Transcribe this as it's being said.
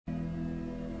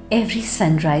Every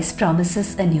sunrise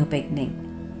promises a new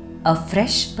beginning, a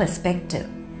fresh perspective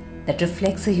that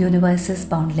reflects the universe's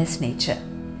boundless nature.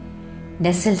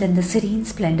 Nestled in the serene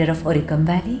splendor of Urigram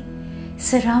Valley,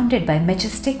 surrounded by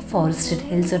majestic forested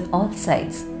hills on all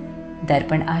sides,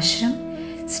 Darpan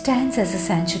Ashram stands as a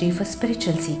sanctuary for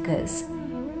spiritual seekers.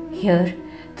 Here,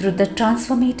 through the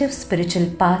transformative spiritual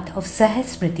path of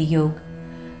Sahaj Smriti Yog,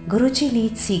 Guruji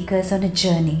leads seekers on a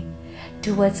journey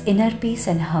towards inner peace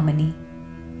and harmony.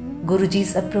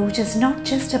 Guruji's approach is not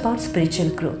just about spiritual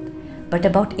growth, but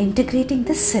about integrating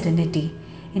this serenity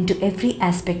into every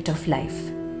aspect of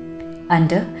life.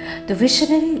 Under the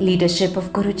visionary leadership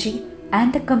of Guruji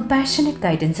and the compassionate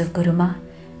guidance of Guruma,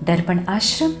 Darpan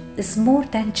Ashram is more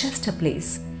than just a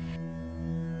place.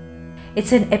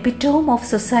 It's an epitome of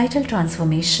societal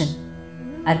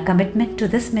transformation. Our commitment to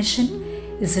this mission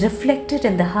is reflected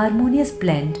in the harmonious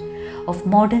blend of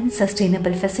modern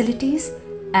sustainable facilities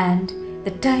and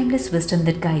the timeless wisdom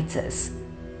that guides us.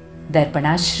 Darpan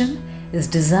Ashram is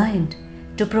designed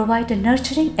to provide a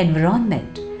nurturing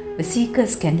environment where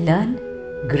seekers can learn,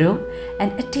 grow,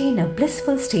 and attain a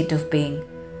blissful state of being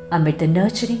amid the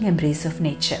nurturing embrace of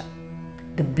nature.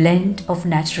 The blend of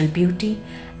natural beauty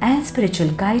and spiritual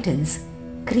guidance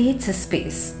creates a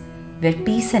space where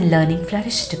peace and learning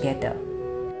flourish together.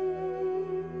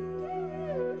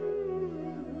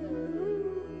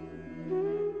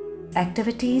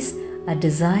 Activities are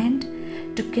designed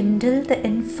to kindle the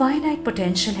infinite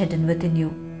potential hidden within you,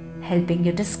 helping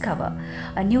you discover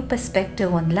a new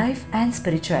perspective on life and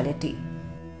spirituality.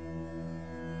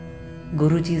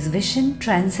 Guruji's vision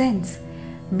transcends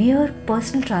mere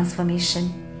personal transformation.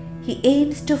 He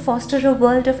aims to foster a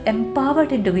world of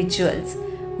empowered individuals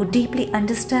who deeply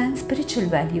understand spiritual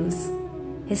values.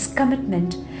 His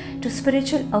commitment to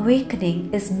spiritual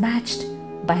awakening is matched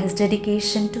by his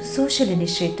dedication to social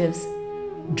initiatives,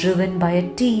 driven by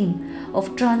a team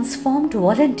of transformed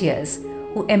volunteers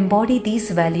who embody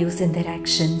these values in their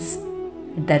actions.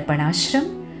 At Darpan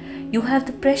Ashram, you have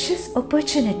the precious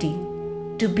opportunity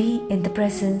to be in the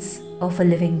presence of a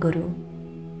living Guru.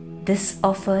 This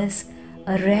offers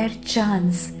a rare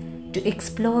chance to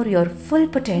explore your full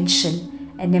potential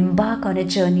and embark on a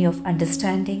journey of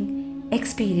understanding,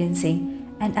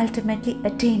 experiencing, and ultimately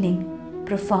attaining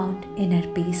profound inner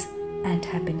peace and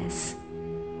happiness.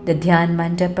 The Dhyan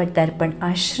Mandap at Darpan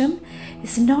Ashram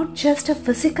is not just a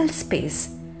physical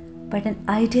space, but an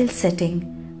ideal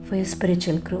setting for your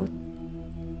spiritual growth.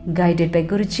 Guided by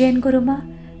Guruji and Guruma,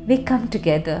 we come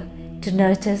together to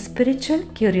nurture spiritual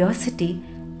curiosity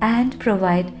and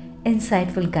provide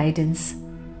insightful guidance.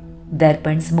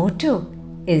 Darpan's motto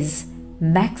is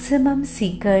Maximum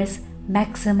Seekers,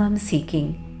 Maximum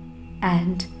Seeking,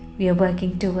 and we are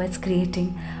working towards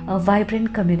creating a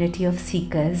vibrant community of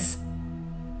seekers.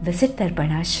 Visit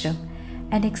Darpan Ashram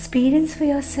and experience for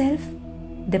yourself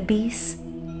the peace,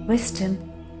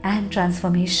 wisdom, and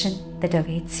transformation that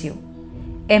awaits you.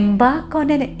 Embark on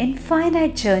an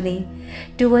infinite journey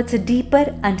towards a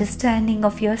deeper understanding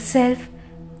of yourself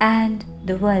and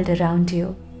the world around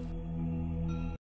you.